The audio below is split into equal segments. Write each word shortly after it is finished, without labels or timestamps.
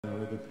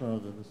the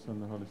Father, the Son,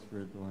 and the Holy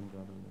Spirit, the one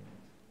God. Amen.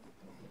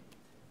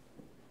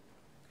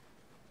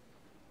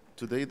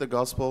 Today, the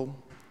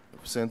Gospel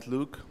of St.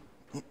 Luke,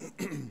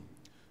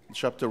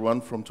 chapter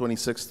 1, from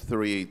 26 to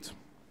 38.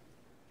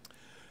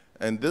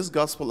 And this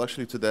Gospel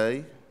actually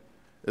today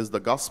is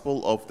the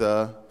Gospel of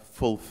the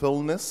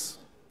fulfillment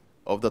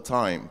of the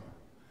time.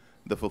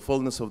 The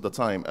fulfillment of the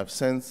time. As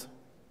St.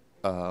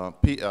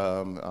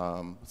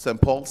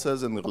 Paul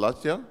says in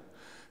Galatia,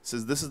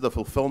 says this is the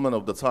fulfillment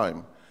of the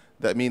time.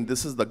 That means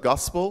this is the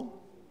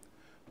Gospel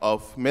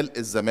of Mil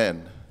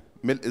Zaman.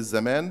 Mil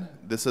Zaman,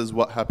 this is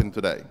what happened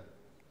today.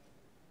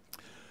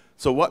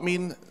 So what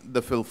mean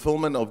the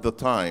fulfillment of the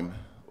time,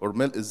 or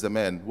Mil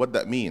Zaman? What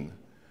that mean?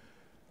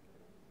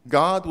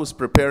 God was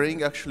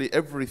preparing actually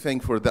everything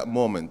for that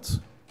moment.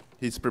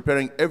 He's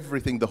preparing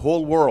everything, the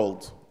whole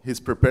world, He's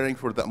preparing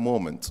for that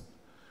moment.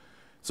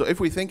 So if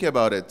we think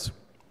about it,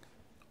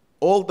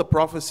 all the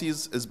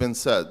prophecies has been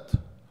said.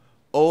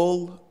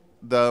 All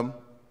the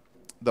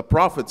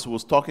prophets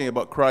was talking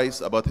about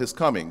Christ, about His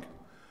coming.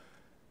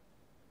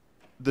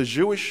 The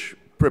Jewish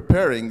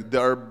preparing, they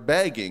are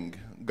begging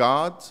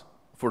God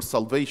for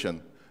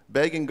salvation,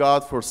 begging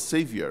God for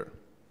Savior.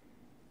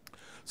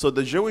 So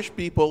the Jewish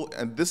people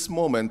at this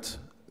moment,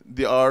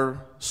 they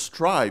are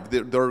strive,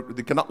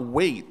 they cannot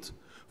wait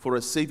for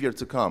a Savior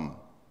to come.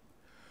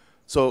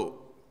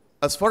 So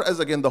as far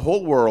as, again, the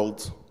whole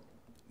world,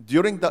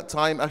 during that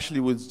time actually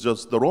was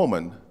just the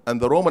Roman,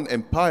 and the Roman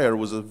Empire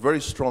was a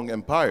very strong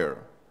empire.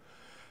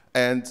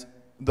 And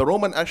the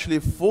Roman actually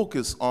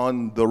focused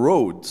on the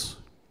roads.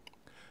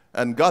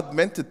 And God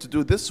meant it to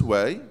do this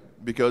way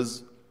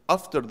because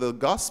after the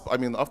gospel,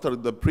 after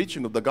the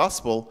preaching of the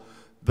gospel,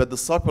 the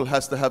disciple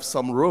has to have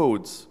some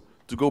roads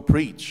to go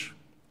preach.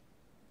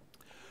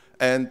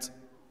 And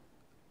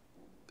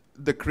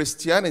the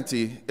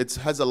Christianity, it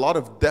has a lot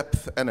of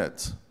depth in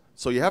it.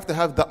 So you have to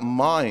have that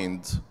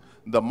mind,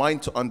 the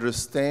mind to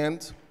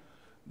understand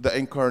the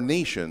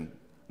incarnation,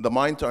 the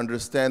mind to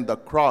understand the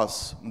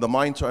cross, the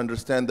mind to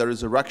understand the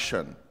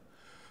resurrection.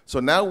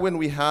 So now when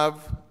we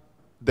have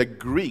the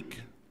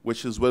Greek,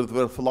 which is with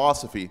their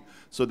philosophy,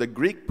 so the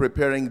Greek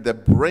preparing the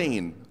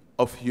brain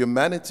of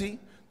humanity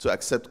to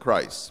accept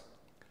Christ.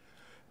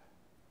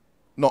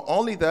 Not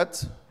only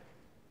that,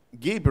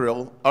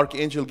 Gabriel,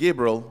 Archangel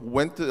Gabriel,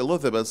 went to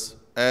Elizabeth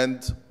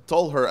and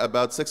told her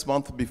about 6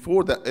 months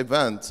before that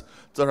event,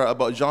 told her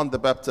about John the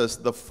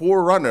Baptist, the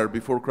forerunner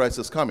before Christ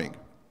is coming.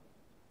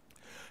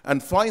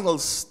 And final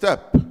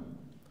step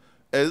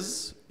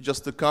is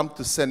just to come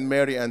to Saint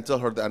Mary and tell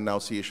her the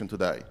Annunciation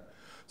today.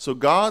 So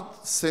God,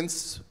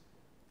 since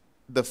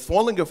the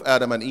falling of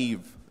Adam and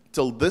Eve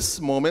till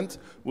this moment,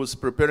 was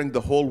preparing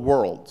the whole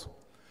world.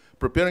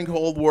 Preparing the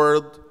whole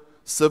world,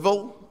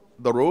 civil,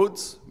 the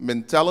roads,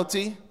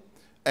 mentality,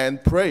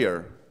 and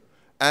prayer.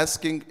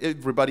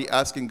 Everybody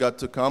asking God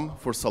to come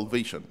for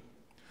salvation.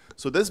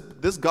 So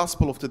this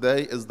gospel of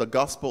today is the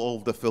gospel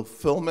of the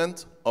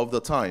fulfillment of the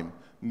time.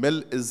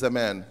 Mil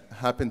Zaman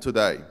happened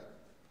today.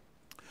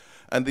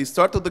 And the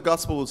start of the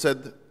gospel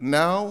said,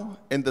 now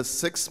in the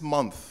 6th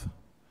month.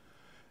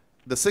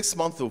 The 6th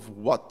month of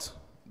what?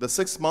 The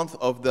 6th month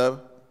of the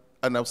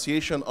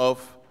Annunciation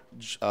of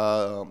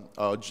Zechariah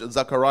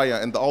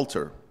in the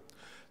altar.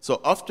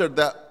 So after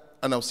that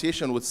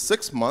Annunciation was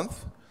 6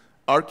 months,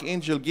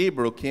 Archangel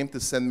Gabriel came to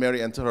Saint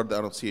Mary and told her the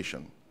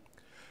Annunciation.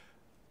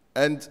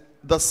 And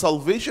the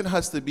salvation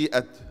has to be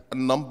at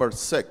number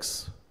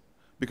 6.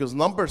 Because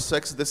number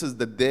 6, this is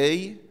the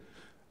day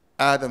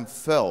Adam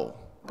fell.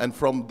 And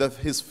from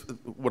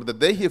the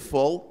day he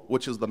fell,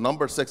 which is the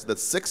number 6, the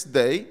 6th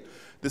day,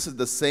 this is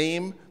the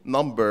same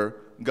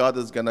number God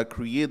is going to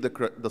create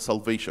the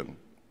salvation.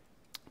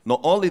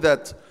 Not only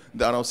that,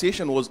 the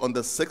Annunciation was on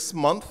the 6th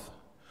month,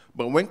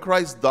 but when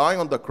Christ died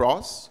on the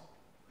cross,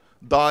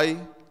 died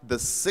the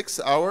 6th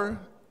hour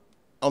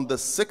on the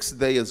 6th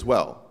day as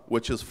well,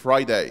 which is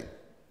Friday.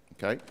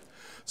 Okay?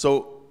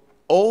 So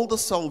all the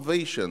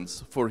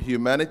salvations for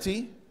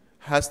humanity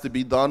has to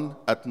be done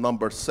at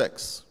number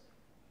 6.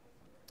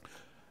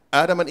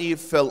 Adam and Eve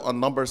fell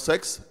on number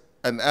 6,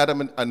 and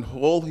Adam and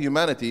whole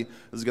humanity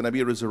is going to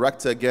be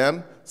resurrected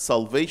again,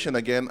 salvation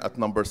again at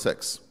number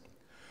 6.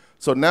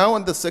 So now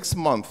in the 6th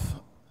month,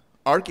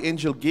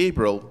 Archangel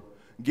Gabriel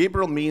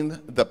means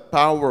the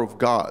power of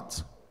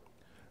God.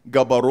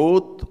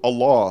 Gabarut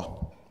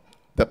Allah,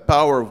 the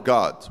power of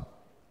God.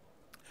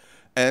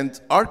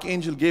 And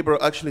Archangel Gabriel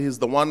actually is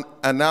the one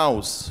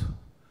announced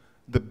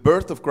the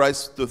birth of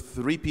Christ to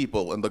 3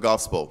 people in the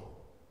gospel.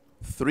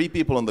 3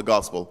 people in the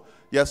gospel.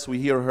 Yes,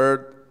 we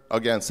heard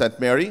again Saint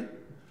Mary.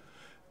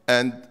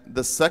 And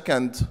the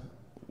second,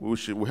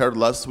 which we heard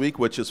last week,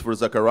 which is for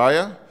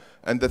Zechariah.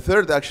 And the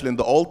third actually in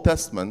the Old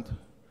Testament,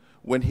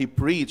 when he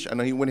preached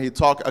and when he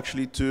talked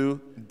actually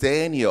to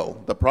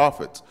Daniel, the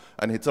prophet,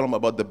 and he told him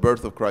about the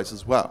birth of Christ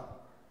as well.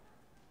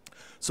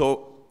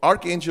 So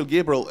Archangel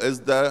Gabriel is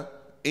the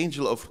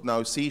angel of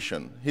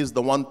Annunciation. He's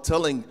the one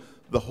telling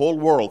the whole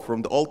world,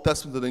 from the Old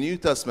Testament to the New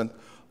Testament,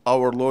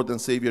 our Lord and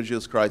Savior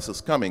Jesus Christ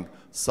is coming.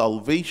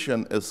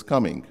 Salvation is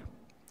coming.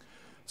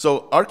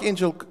 So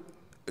Archangel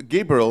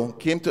Gabriel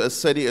came to a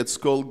city, it's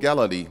called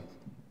Galilee,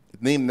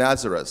 named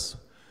Nazareth.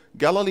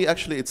 Galilee,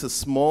 actually, it's a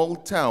small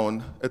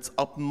town. It's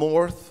up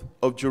north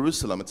of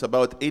Jerusalem. It's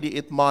about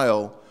 88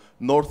 miles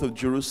north of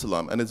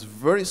Jerusalem, and it's a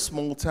very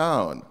small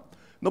town.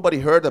 Nobody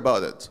heard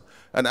about it.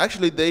 And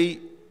actually,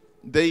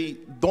 they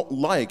don't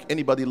like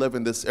anybody live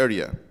in this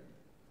area.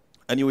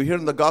 And you hear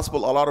in the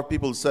gospel, a lot of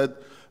people said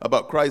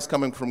about Christ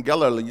coming from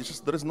Galilee,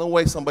 there is no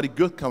way somebody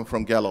good come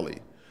from Galilee.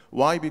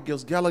 Why?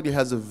 Because Galilee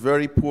has a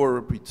very poor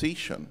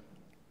reputation.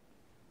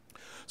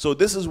 So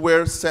this is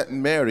where Saint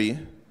Mary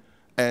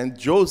and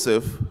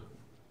Joseph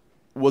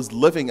was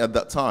living at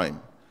that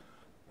time.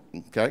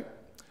 Okay?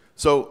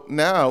 So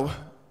now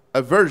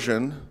a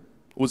virgin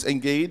was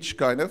engaged,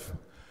 kind of,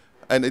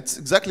 and it's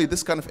exactly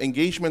this kind of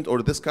engagement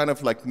or this kind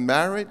of like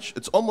marriage.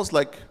 It's almost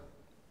like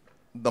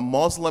the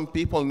Muslim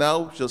people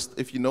now, just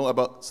if you know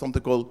about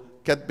something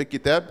called Katb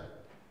Kitab.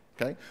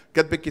 Okay?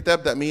 Katb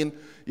Kitab, that means,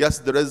 yes,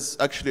 there is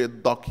actually a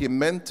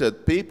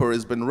documented paper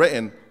has been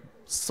written,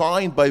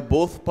 signed by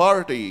both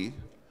parties.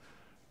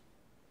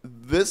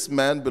 This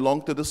man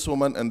belonged to this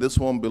woman and this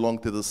woman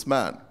belonged to this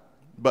man.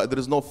 But there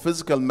is no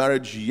physical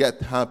marriage yet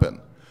happen.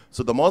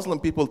 So the Muslim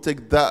people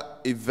take that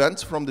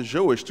event from the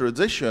Jewish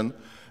tradition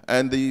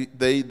and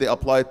they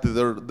apply it to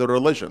their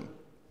religion.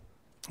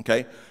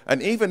 Okay?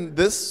 And even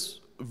this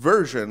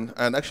virgin,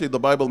 and actually the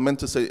Bible meant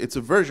to say it's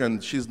a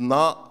virgin, she's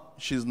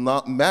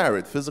not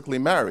married, physically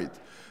married.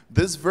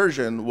 This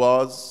virgin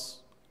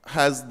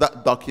has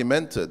that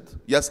documented.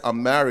 Yes,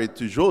 I'm married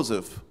to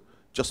Joseph,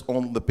 just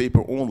on the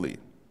paper only.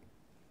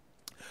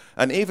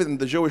 And even in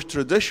the Jewish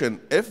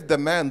tradition, if the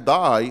man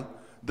die,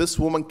 this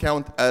woman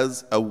count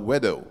as a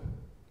widow.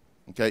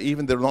 Okay,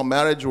 even they're not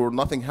married or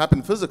nothing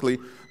happened physically,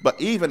 but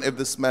even if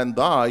this man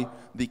die,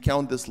 they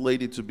count this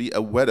lady to be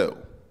a widow.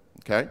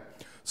 Okay,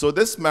 so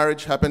this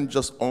marriage happened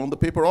just on the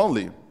paper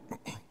only.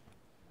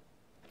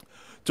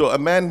 To a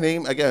man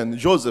named, again,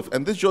 Joseph,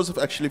 and this Joseph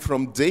actually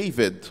from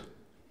David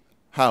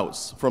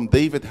house,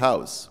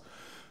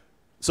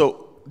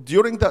 So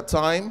during that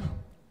time,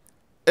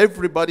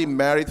 everybody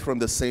married from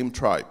the same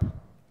tribe.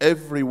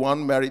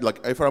 Everyone married, like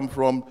if I'm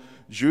from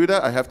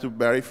Judah, I have to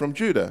marry from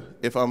Judah.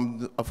 If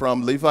I'm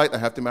from Levite, I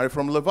have to marry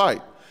from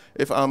Levite.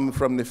 If I'm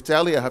from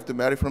Naphtali, I have to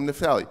marry from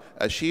Naphtali.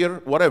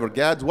 Asher, whatever,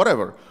 Gad,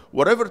 whatever.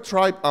 Whatever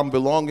tribe I'm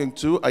belonging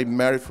to, I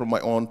married from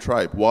my own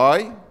tribe.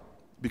 Why?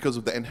 Because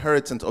of the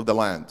inheritance of the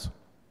land.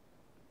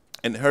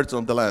 Inheritance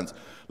of the land.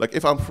 Like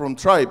if I'm from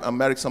tribe, I'm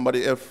marrying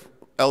somebody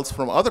else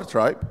from other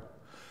tribe.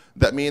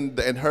 That means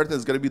the inheritance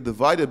is going to be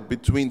divided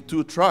between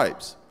two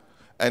tribes.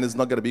 And it's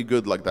not going to be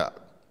good like that.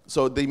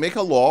 So they make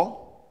a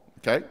law,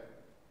 okay?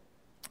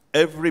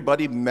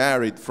 Everybody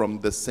married from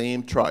the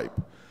same tribe.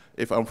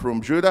 If I'm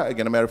from Judah, I'm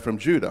going to marry from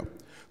Judah.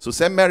 So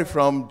Sam married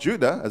from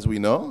Judah, as we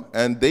know,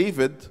 and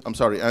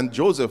and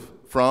Joseph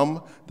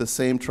from the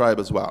same tribe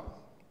as well.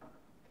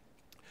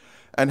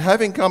 And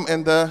having come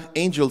in, the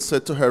angel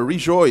said to her,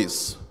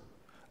 "Rejoice,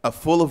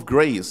 full of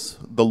grace,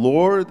 the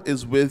Lord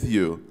is with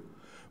you.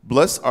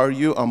 Blessed are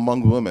you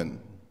among women."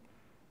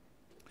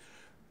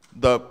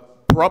 The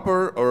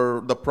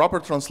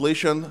proper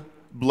translation,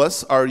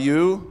 "Blessed are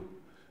you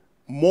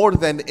more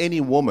than any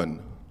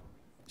woman."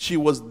 She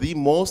was the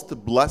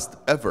most blessed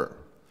ever.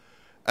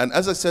 And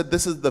as I said,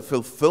 this is the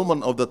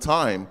fulfillment of the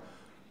time.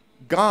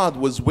 God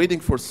was waiting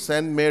for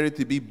Saint Mary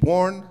to be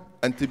born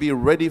and to be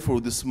ready for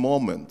this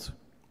moment.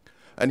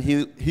 And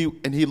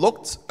he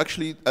looked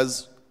actually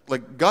as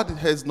like God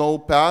has no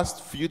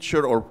past,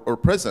 future, or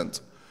present.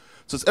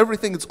 So it's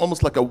everything. It's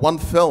almost like a one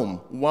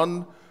film,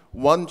 one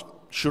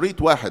sharit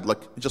wahid,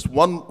 like just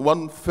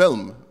one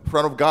film in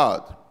front of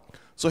God.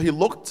 So he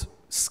looked,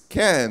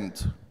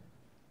 scanned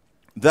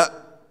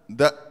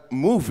that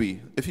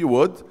movie, if you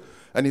would,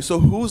 and he saw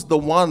who's the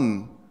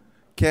one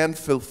can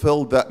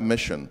fulfill that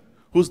mission,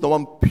 who's the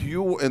one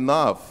pure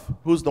enough,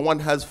 who's the one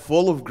has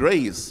full of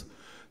grace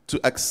to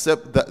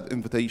accept that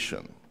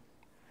invitation.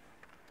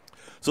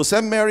 So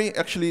Saint Mary,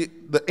 actually,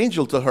 the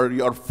angel told her,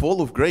 "You are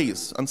full of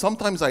grace." And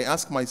sometimes I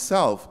ask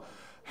myself,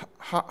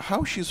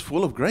 how she's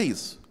full of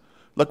grace?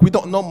 Like, we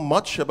don't know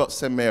much about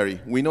Saint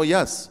Mary. We know,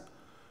 yes,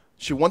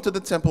 she went to the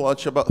temple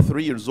at about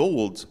 3 years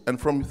old. And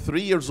from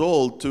 3 years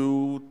old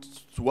to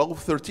 12,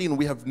 13,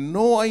 we have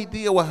no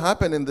idea what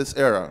happened in this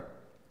era.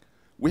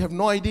 We have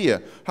no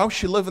idea how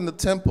she lived in the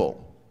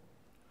temple,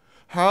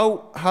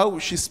 how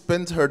she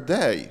spent her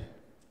day,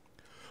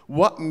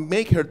 what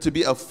made her to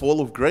be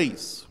full of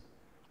grace.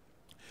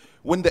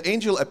 When the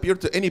angel appeared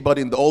to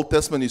anybody in the Old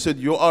Testament, he said,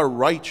 "You are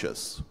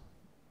righteous,"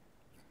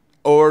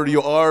 or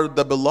 "You are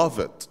the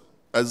beloved."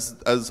 As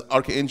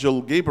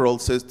Archangel Gabriel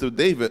says to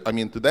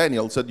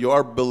Daniel, said, "You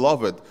are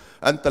beloved,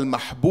 anta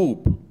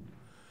al-mahbub,"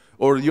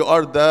 or "You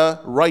are the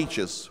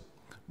righteous."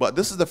 But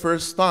this is the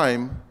first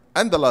time,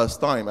 and the last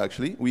time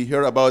actually, we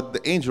hear about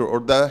the angel or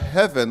the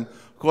heaven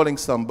calling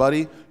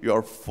somebody, "You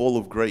are full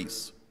of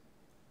grace."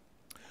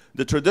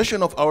 The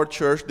tradition of our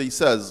church, they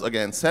says,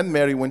 again, Saint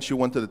Mary, when she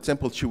went to the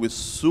temple, she was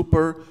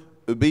super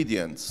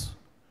obedient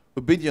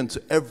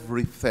to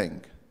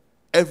everything.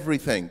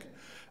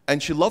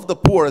 And she loved the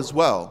poor as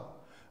well.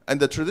 And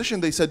the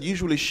tradition, they said,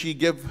 usually she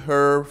give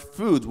her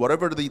food,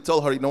 whatever they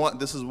tell her, you know what,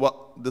 this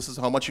is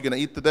how much you're going to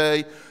eat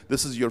today,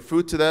 this is your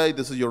food today,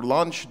 this is your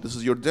lunch, this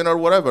is your dinner,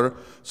 whatever.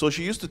 So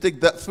she used to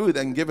take that food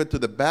and give it to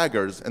the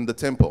beggars in the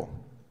temple.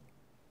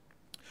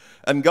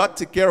 And God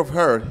took care of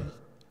her.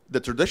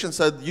 The tradition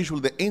said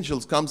usually the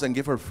angels comes and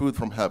give her food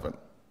from heaven.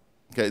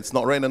 Okay, it's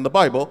not written in the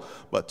Bible,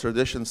 but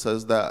tradition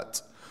says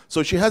that.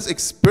 So she has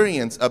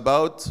experience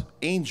about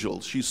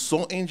angels. She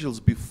saw angels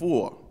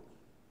before.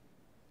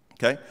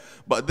 Okay,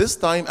 but this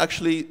time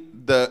actually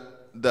the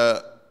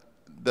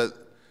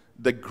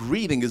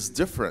greeting is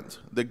different.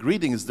 The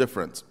greeting is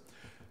different,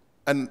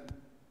 and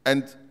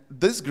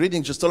this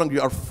greeting just telling you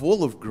are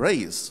full of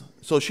grace.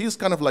 So she's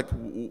kind of like,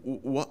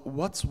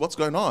 what's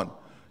going on?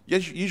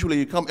 Usually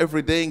you come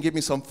every day and give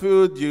me some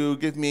food. You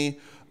give me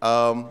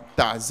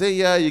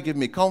ta'ziyah. You give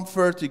me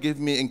comfort. You give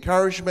me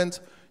encouragement.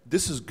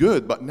 This is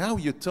good, but now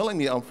you're telling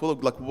me I'm full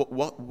of like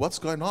what's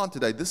going on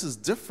today? This is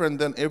different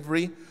than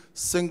every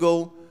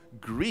single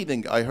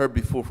greeting I heard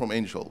before from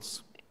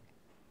angels.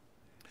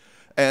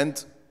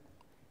 And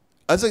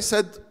as I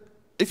said,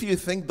 if you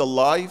think the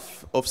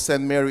life of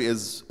Saint Mary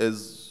is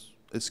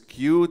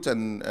cute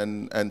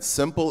and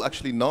simple,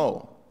 actually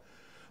no.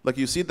 Like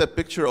you see that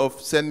picture of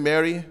Saint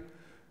Mary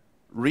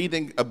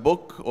reading a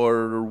book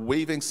or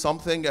waving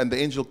something and the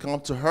angel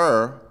comes to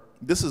her.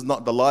 This is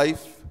not the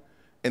life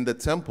in the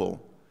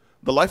temple.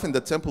 The life in the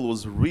temple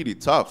was really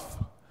tough.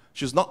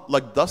 She's not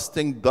like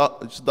dusting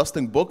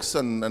books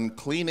and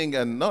cleaning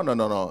and no.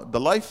 The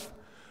life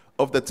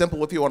of the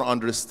temple, if you want to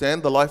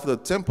understand the life of the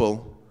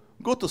temple,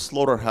 go to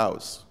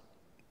slaughterhouse.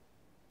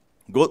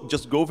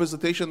 Just go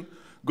visit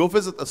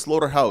a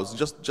slaughterhouse.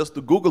 Just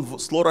to Google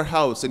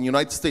slaughterhouse in the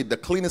United States, the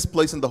cleanest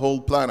place in the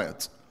whole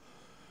planet.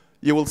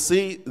 You will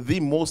see the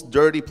most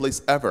dirty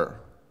place ever.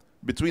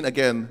 Between,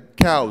 again,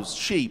 cows,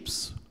 sheep,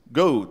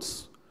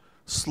 goats,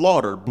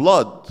 slaughter,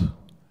 blood,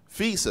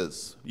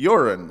 feces,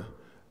 urine.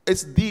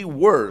 It's the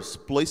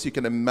worst place you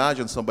can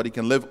imagine somebody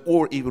can live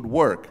or even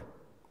work.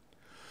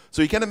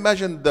 So you can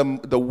imagine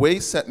the way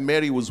Saint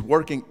Mary was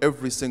working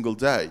every single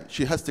day.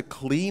 She has to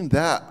clean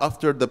that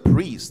after the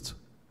priest.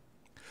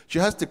 She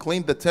has to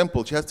clean the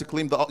temple. She has to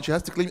clean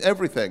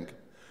everything.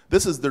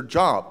 This is their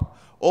job.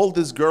 All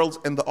these girls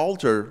in the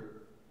altar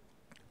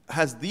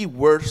has the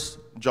worst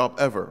job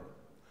ever.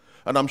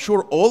 And I'm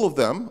sure all of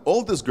them,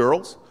 all these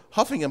girls,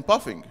 huffing and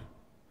puffing.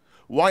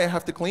 Why I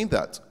have to clean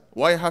that?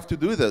 Why I have to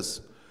do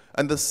this?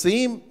 And the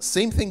same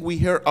thing we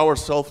hear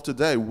ourselves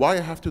today. Why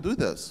I have to do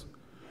this?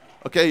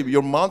 Okay,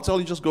 your mom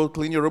tells you just go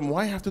clean your room.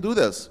 Why I have to do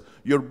this?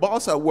 Your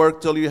boss at work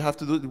tells you have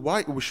to do it.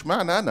 Why?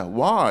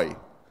 Why?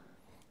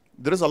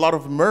 There is a lot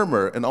of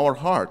murmur in our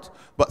heart.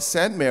 But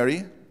Saint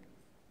Mary,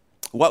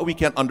 what we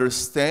can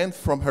understand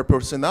from her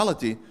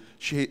personality,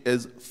 she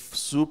is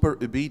super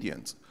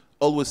obedient.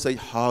 Always say,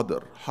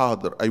 Hader,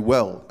 I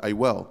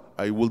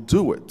will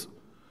do it.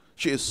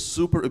 She is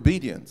super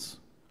obedient.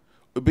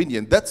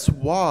 That's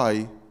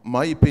why,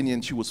 my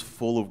opinion, she was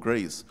full of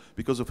grace,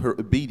 because of her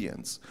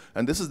obedience.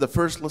 And this is the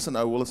first lesson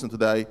I will listen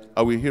today.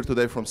 I will hear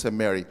today from Saint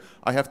Mary.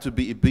 I have to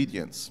be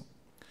obedient.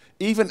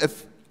 Even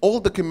if all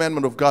the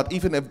commandment of God,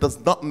 even if it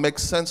does not make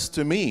sense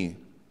to me,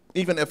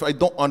 even if I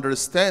don't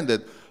understand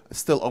it,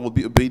 still I will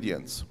be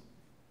obedient.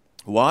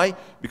 Why?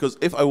 Because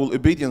if I will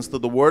obedience to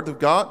the word of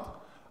God,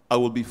 I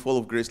will be full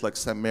of grace like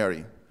Saint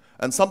Mary.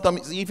 And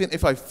sometimes even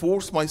if I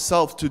force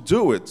myself to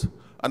do it,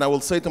 and I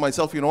will say to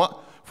myself, you know what?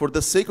 For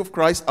the sake of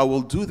Christ, I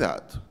will do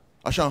that.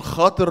 عشان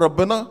خاطر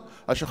ربنا,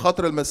 عشان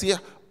خاطر المسيح,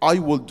 I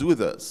will do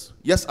this.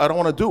 Yes, I don't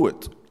want to do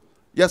it.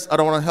 Yes, I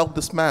don't want to help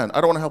this man.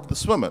 I don't want to help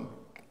this woman.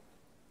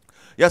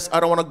 Yes, I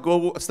don't want to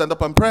go stand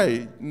up and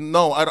pray.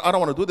 No, I don't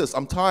want to do this.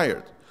 I'm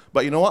tired.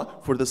 But you know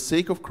what? For the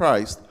sake of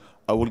Christ,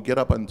 I will get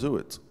up and do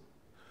it.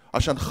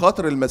 عشان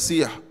خاطر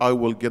المسيح, I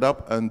will get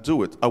up and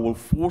do it. I will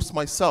force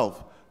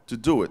myself to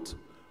do it.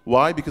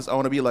 Why? Because I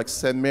want to be like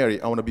Saint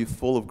Mary. I want to be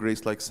full of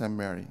grace like Saint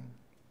Mary.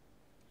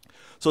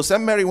 So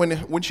Saint Mary,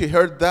 when she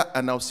heard that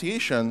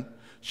annunciation,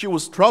 she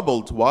was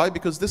troubled. Why?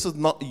 Because this is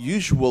not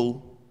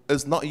usual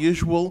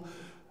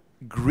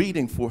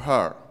greeting for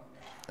her.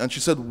 And she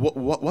said,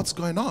 what's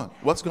going on?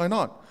 What's going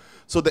on?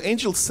 So the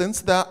angel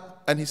sensed that,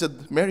 and he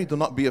said, Mary, do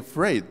not be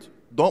afraid.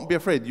 Don't be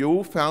afraid.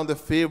 You found a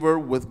favor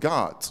with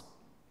God.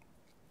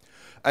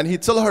 And he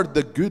told her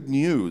the good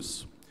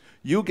news.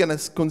 You're going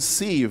to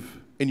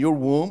conceive in your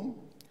womb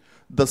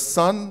the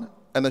son,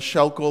 and I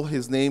shall call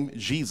his name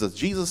Jesus.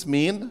 Jesus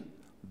means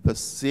the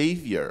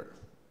Savior.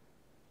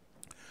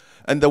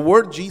 And the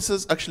word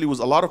Jesus actually was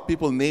a lot of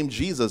people named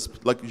Jesus,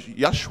 like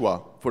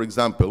Yeshua, for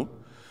example.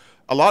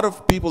 A lot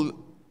of people,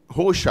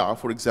 Hosha,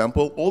 for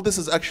example, all this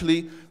is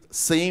actually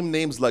same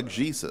names like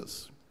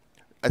Jesus,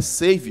 a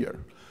Savior.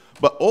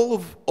 But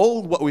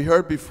all what we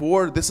heard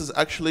before, this is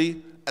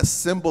actually a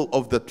symbol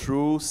of the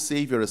true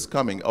Savior is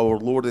coming, our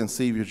Lord and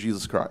Savior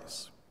Jesus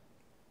Christ.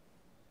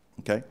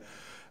 Okay?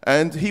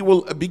 And he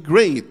will be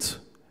great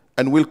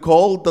and will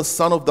call the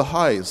Son of the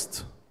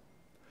Highest.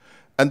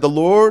 And the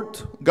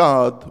Lord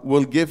God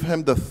will give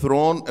him the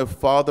throne of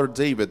Father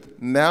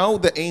David. Now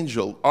the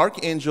angel,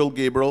 Archangel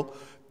Gabriel,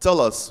 tell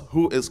us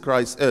who is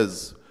Christ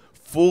is.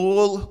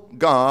 Full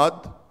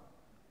God,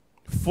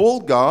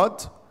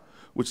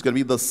 which is going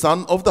to be the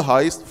Son of the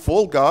Highest,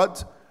 full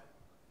God,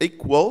 a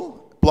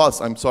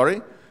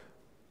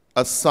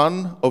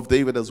son of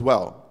David as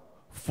well.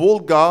 Full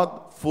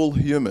God, full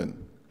human.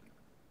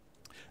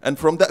 And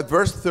from that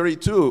verse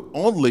 32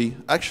 only,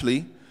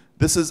 actually,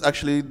 this is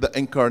actually the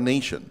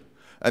incarnation.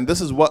 And this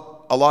is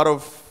what a lot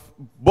of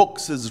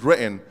books is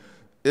written,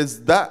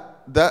 is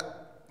that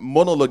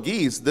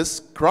monologues, this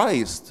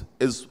Christ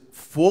is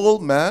full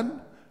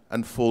man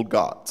and full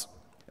God.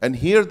 And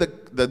here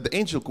the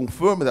angel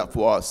confirmed that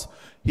for us.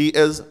 He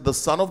is the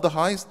Son of the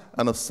Highest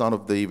and a son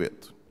of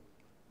David.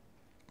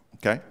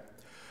 Okay?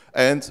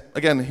 And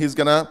again, his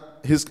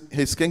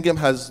kingdom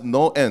has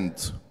no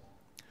end.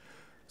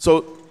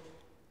 So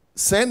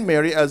Saint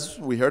Mary, as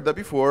we heard that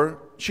before,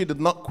 she did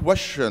not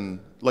question,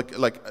 like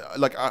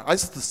I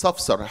said to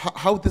Safsar,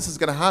 how this is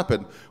going to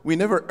happen. We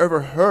never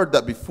ever heard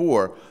that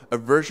before, a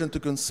virgin to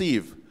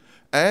conceive.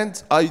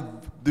 And I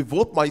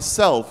devote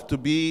myself to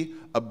be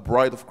a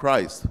bride of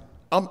Christ.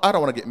 I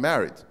don't want to get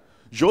married.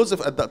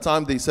 Joseph at that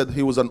time, they said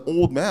he was an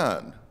old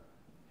man.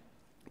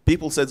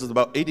 People said it's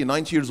about 80,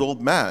 90 years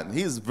old man.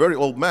 He is a very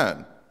old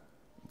man.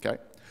 Okay?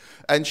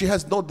 And she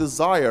has no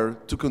desire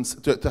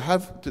to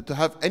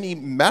have any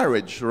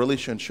marriage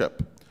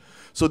relationship.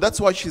 So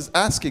that's why she's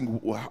asking,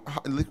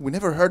 we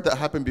never heard that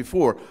happen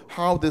before.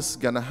 How this is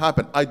going to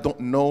happen? I don't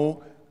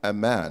know a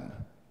man.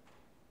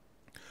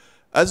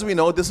 As we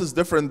know, this is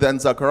different than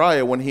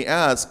Zechariah when he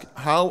asked,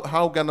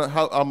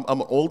 I'm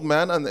an old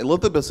man and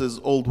Elizabeth is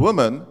old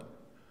woman,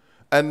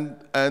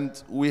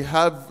 and we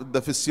have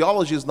the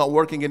physiology is not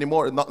working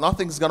anymore.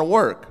 Nothing's going to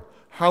work.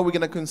 How are we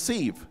going to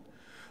conceive?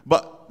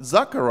 But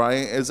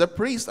Zechariah is a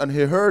priest, and he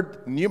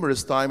heard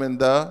numerous times in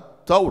the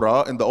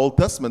Torah, in the Old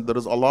Testament, there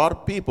is a lot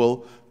of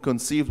people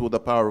conceived with the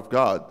power of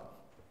God.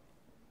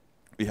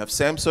 We have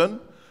Samson,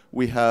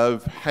 we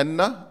have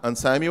Hannah and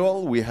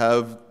Samuel, we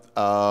have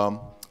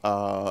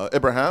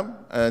Abraham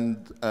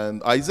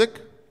and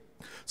Isaac.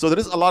 So there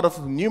is a lot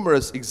of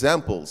numerous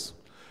examples,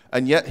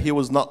 and yet he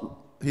was not.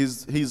 He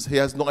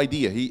has no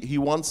idea. He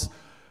wants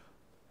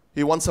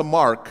a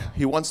mark.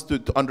 He wants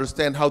to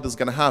understand how this is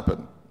going to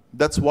happen.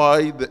 That's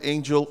why the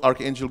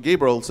Archangel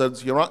Gabriel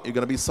says, you're going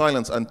to be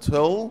silent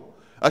until,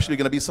 actually you're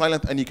going to be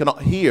silent and you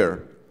cannot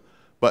hear.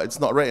 But it's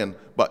not written.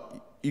 But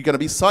you're going to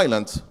be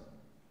silent.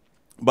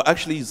 But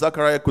actually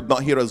Zechariah could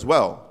not hear as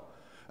well.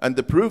 And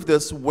to prove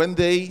this, when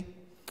they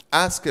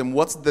asked him,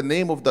 what's the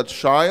name of that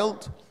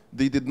child?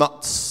 They did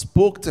not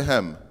speak to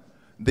him.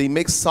 They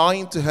make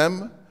sign to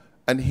him,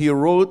 and he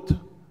wrote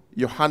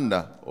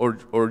Johanna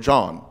or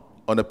John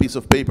on a piece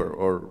of paper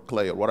or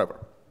clay or whatever.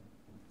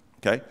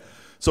 Okay?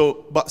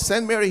 So, but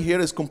Saint Mary here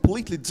is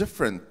completely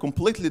different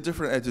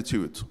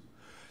attitude.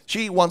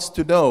 She wants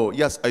to know,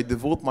 yes, I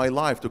devote my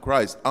life to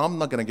Christ. I'm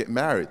not going to get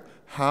married.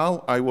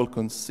 How I will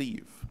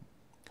conceive?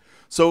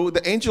 So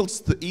the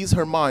angels, to ease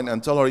her mind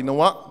and tell her, you know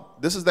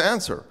what? This is the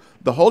answer.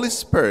 The Holy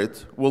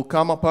Spirit will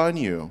come upon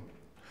you,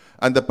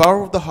 and the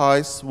power of the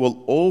highest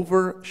will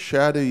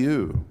overshadow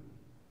you.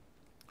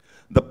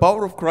 The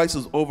power of Christ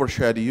is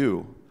overshadow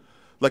you.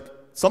 Like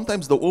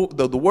sometimes the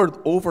word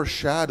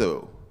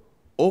overshadow,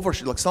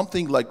 like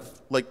something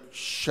like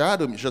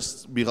shadow,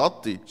 just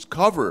bighatti, just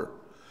cover.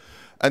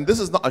 And this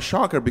is not a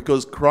shocker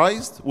because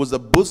Christ was the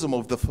bosom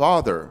of the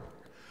Father.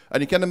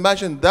 And you can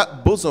imagine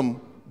that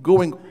bosom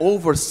going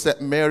over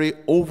Saint Mary,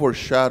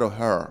 overshadow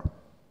her.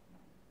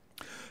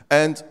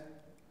 And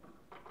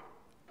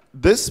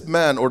this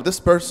man or this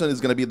person is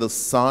going to be the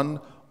Son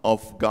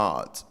of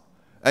God.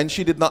 And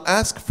she did not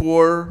ask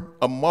for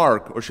a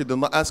mark, or she did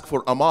not ask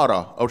for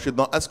amara, or she did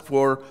not ask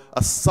for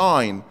a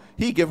sign.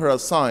 He gave her a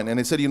sign, and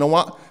he said, you know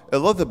what?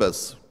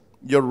 Elizabeth,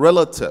 your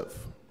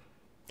relative.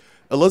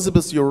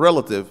 Elizabeth, your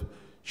relative,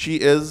 she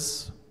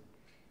is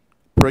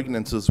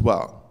pregnant as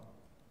well.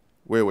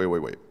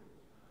 Wait.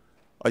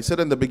 I said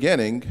in the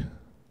beginning,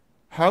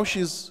 how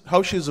she's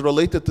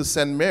related to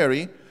Saint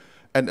Mary,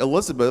 and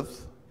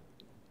Elizabeth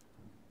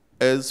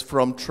is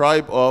from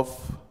tribe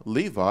of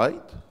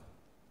Levite.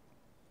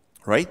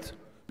 Right?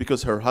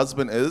 Because her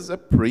husband is a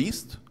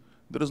priest.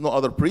 There is no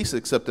other priest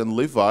except in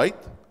Levite,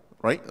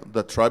 right?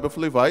 The tribe of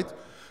Levite.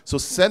 So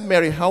Saint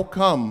Mary, how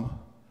come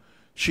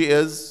she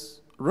is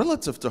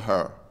relative to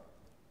her?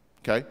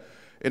 Okay?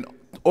 In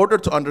order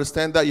to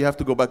understand that, you have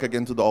to go back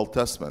again to the Old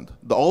Testament.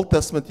 The Old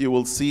Testament, you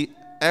will see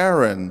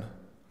Aaron.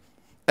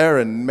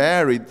 Aaron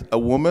married a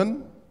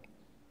woman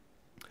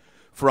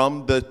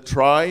from the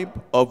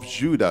tribe of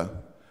Judah.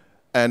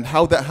 And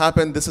how that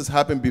happened, this has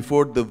happened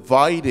before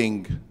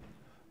dividing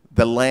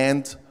the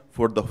land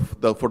for the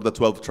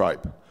 12th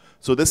tribe.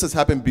 So this has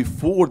happened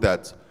before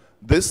that.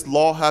 This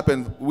law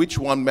happened, which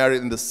one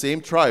married in the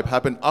same tribe,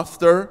 happened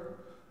after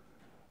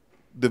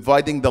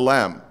dividing the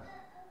land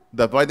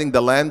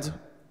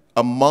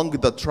among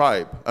the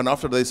tribe. And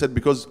after they said,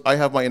 because I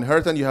have my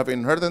inheritance, you have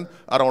inheritance,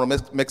 I don't want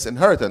to mix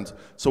inheritance,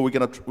 so we're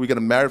gonna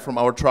marry from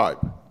our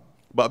tribe.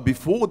 But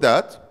before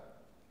that,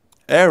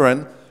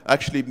 Aaron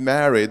actually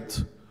married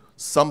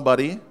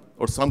somebody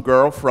or some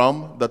girl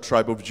from the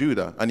tribe of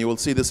Judah. And you will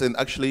see this in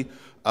actually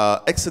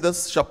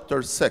Exodus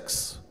chapter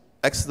 6.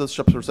 Exodus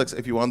chapter 6,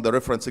 if you want the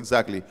reference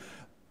exactly.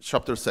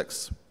 Chapter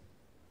 6.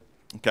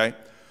 Okay?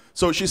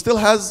 So she still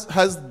has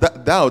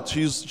that doubt.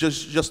 She's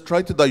just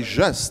trying to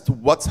digest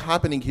what's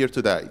happening here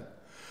today.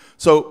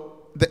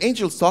 So the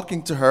angel's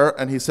talking to her,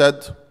 and he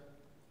said,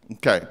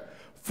 okay,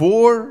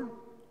 for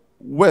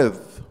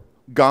with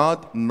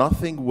God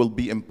nothing will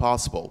be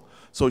impossible.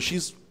 So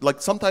she's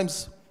like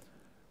sometimes,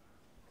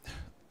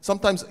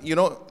 you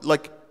know,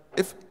 like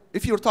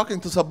if you're talking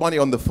to somebody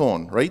on the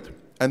phone, right?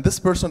 And this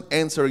person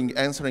answering,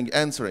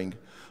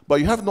 but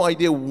you have no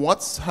idea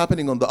what's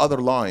happening on the other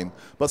line.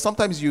 But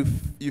sometimes you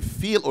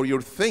feel or you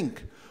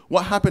think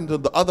what happened to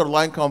the other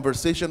line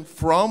conversation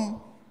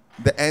from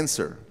the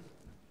answer,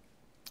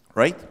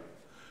 right?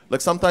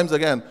 Like sometimes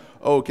again,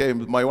 okay,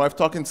 my wife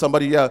talking to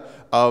somebody, yeah,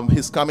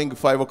 he's coming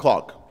 5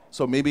 o'clock.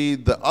 So maybe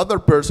the other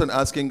person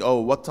asking, oh,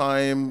 what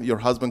time your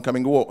husband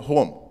coming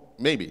home?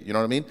 Maybe, you know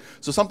what I mean?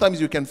 So sometimes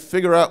you can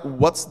figure out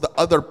what's the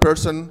other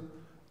person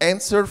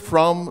answer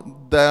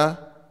from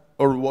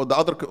or the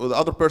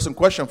other person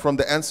question from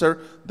the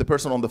answer, the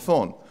person on the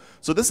phone.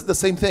 So this is the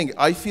same thing.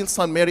 I feel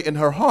Son Mary in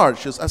her heart.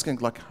 She's asking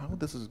like, how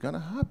this is going to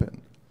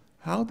happen?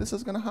 How this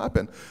is going to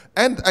happen?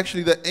 And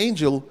actually the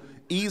angel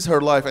eased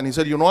her life and he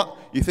said, you know what?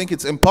 You think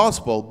it's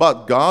impossible,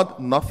 but God,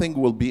 nothing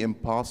will be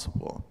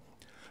impossible.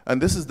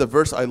 And this is the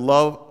verse I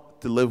love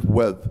to live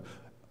with.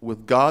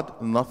 With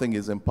God, nothing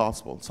is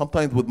impossible.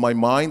 Sometimes with my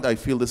mind, I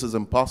feel this is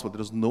impossible.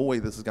 There's no way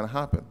this is going to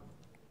happen.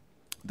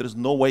 There's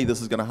no way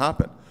this is going to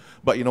happen.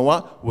 But you know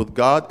what? With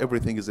God,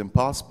 everything is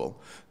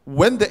impossible.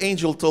 When the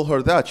angel told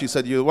her that, she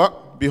said, you know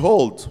what?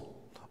 Behold,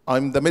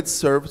 I'm the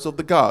maidservant of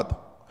the God.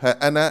 Ha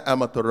ana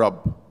amatur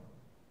Rabb.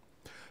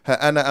 Ha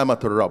ana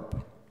amatur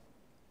Rabb.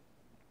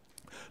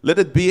 Let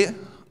it be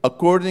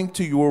according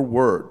to your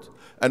word.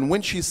 And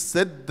when she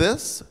said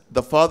this,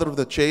 the father of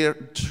the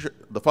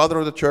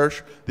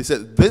church, they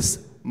said, this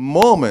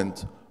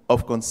moment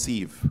of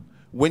conceive.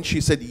 When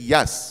she said,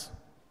 yes,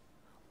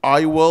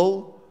 I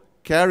will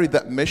carry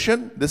that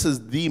mission, this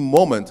is the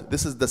moment,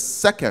 this is the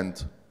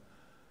second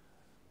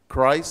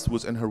Christ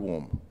was in her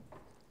womb.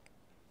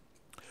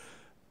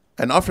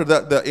 And after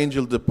that, the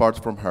angel departs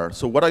from her.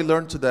 So what I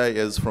learned today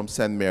is from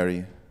Saint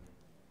Mary,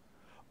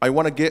 I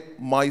want to get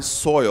my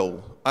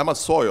soil. I'm a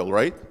soil,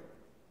 right?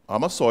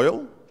 I'm a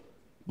soil.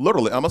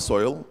 Literally, I'm a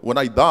soil. When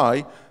I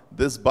die,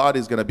 this body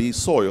is going to be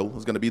soil.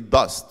 It's going to be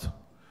dust.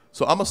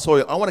 So I'm a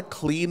soil. I want to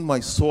clean my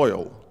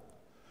soil,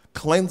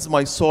 cleanse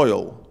my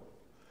soil.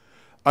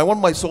 I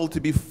want my soul to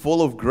be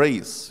full of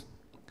grace.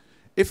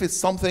 If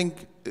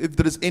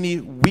there is any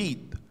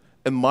weed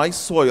in my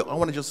soil, I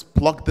want to just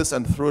pluck this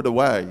and throw it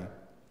away.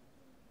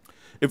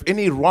 If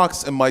any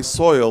rocks in my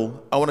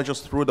soil, I want to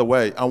just throw it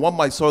away. I want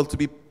my soil to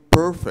be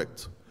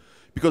perfect.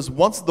 Because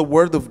once the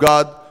word of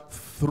God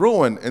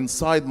thrown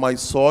inside my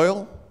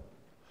soil,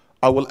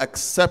 I will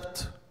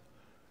accept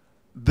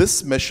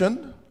this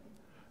mission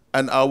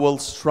and I will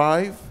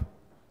strive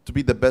to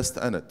be the best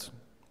in it.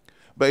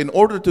 But in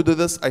order to do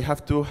this, I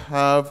have to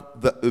have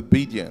the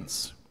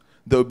obedience.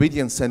 The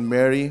obedience Saint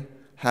Mary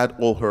had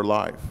all her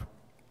life.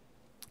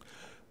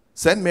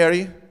 Saint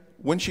Mary,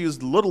 when she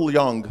is little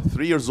young,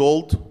 3 years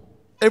old,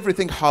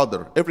 everything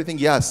harder, everything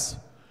yes.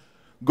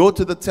 Go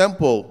to the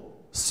temple,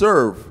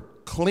 serve,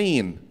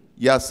 clean,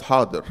 yes,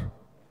 harder.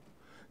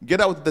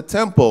 Get out of the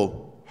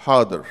temple,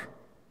 harder.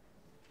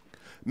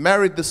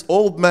 Married this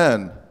old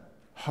man,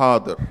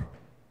 harder.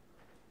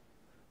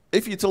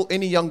 If you tell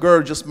any young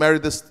girl just marry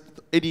this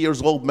 80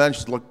 years old man,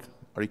 she's like,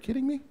 are you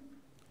kidding me?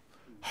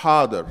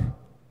 Harder.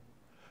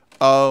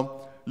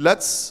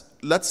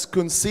 Let's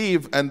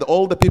conceive and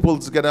all the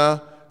people's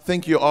gonna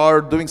think you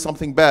are doing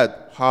something bad,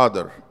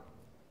 harder.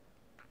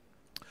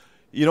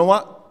 You know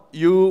what?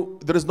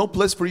 There is no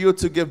place for you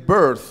to give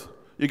birth.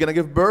 You're gonna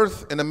give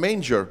birth in a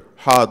manger,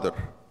 harder.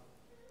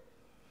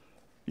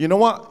 You know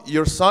what?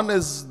 Your son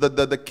is,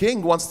 the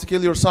king wants to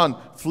kill your son.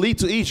 Flee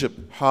to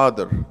Egypt,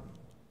 harder.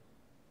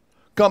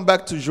 Come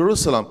back to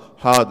Jerusalem,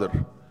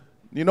 harder.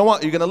 You know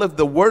what? You're going to live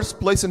the worst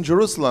place in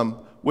Jerusalem,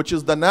 which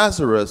is the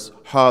Nazareth,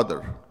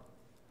 harder.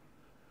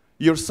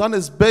 Your son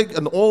is big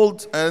and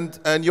old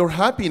and you're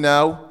happy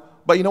now,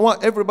 but you know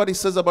what? Everybody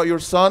says about your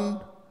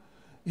son,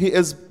 he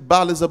is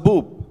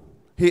Baal-zebub.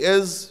 He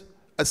is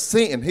a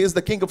Satan. He is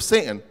the king of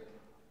Satan,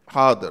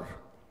 harder.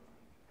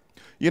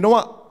 You know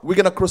what? We're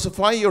going to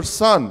crucify your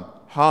son,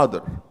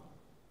 harder.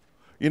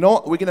 You know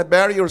what? We're going to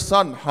bury your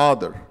son,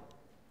 harder.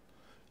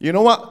 You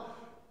know what?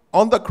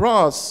 On the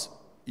cross,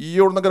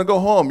 you're not going to go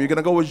home. You're going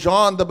to go with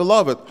John the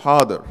Beloved,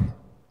 harder.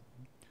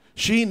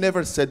 She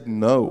never said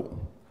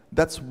no.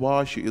 That's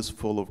why she is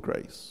full of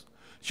grace.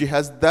 She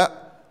has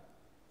that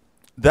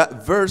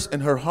verse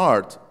in her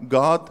heart,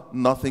 God,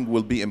 nothing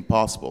will be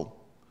impossible.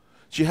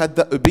 She had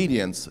that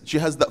obedience. She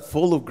has that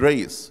full of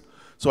grace.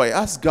 So I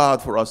ask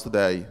God for us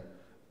today,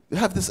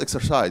 have this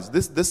exercise,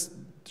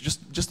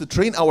 just to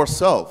train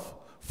ourselves,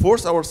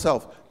 force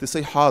ourselves to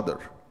say harder.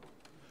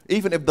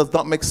 Even if it does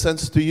not make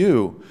sense to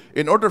you.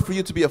 In order for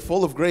you to be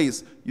full of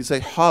grace, you say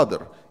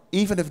harder.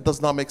 even if it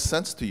does not make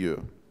sense to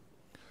you.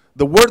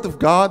 The Word of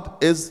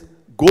God is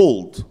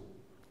gold.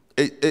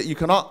 You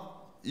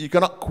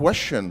cannot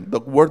question the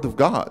Word of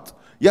God.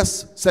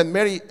 Yes, St.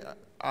 Mary,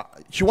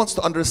 she wants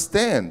to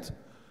understand.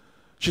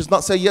 She's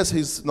not saying,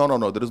 yes,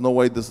 no, there is no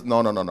way this,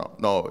 no.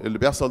 اللي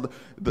بيحصل,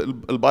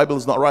 the Bible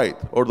is not right,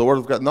 or the Word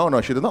of God.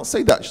 No, she did not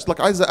say that. She's like,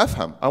 عايزة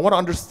أفهم. I want to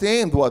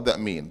understand what that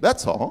means.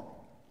 That's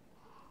all.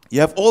 You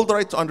have all the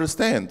right to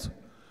understand.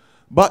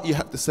 But you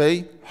have to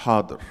say,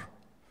 حاضر.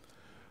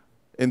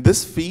 In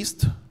this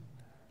feast,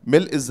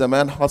 ملء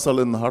الزمان حصل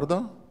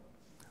النهاردة.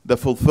 The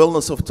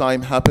fulfillment of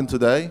time happened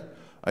today.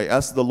 I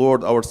ask the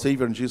Lord, our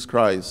Savior, Jesus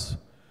Christ,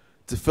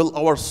 to fill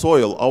our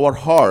soil, our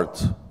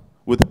heart,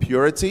 with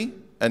purity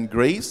and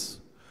grace.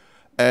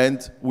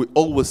 And we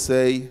always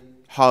say,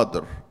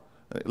 حاضر.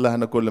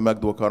 لهنا كل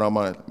مجد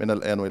وكرامة من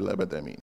الآن وإلى الأبد آمين.